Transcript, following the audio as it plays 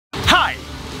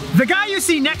The guy you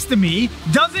see next to me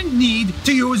doesn't need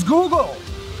to use Google.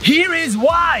 Here is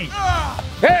why.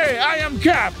 Hey, I am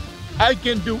Cap. I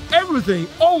can do everything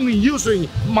only using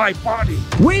my body.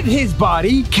 With his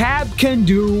body, Cap can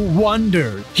do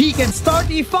wonders. He can start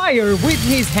a fire with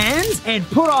his hands and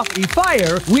put off a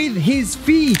fire with his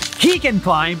feet. He can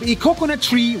climb a coconut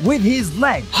tree with his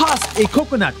leg, husk a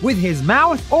coconut with his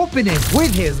mouth, open it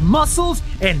with his muscles,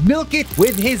 and milk it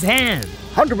with his hand.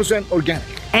 100% organic.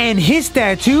 And his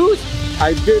tattoos?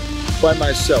 I did by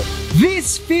myself.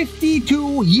 This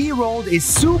 52-year-old is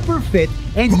super fit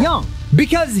and young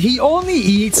because he only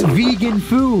eats vegan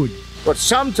food. But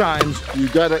sometimes you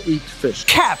gotta eat fish.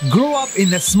 Cap grew up in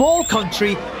the small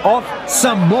country of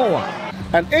Samoa.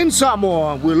 And in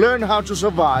Samoa, we learn how to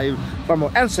survive from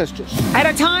our ancestors. At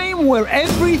a time where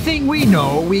everything we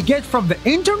know we get from the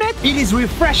internet, it is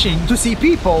refreshing to see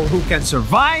people who can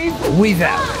survive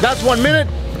without it. That's 1 minute.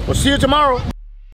 We'll see you tomorrow.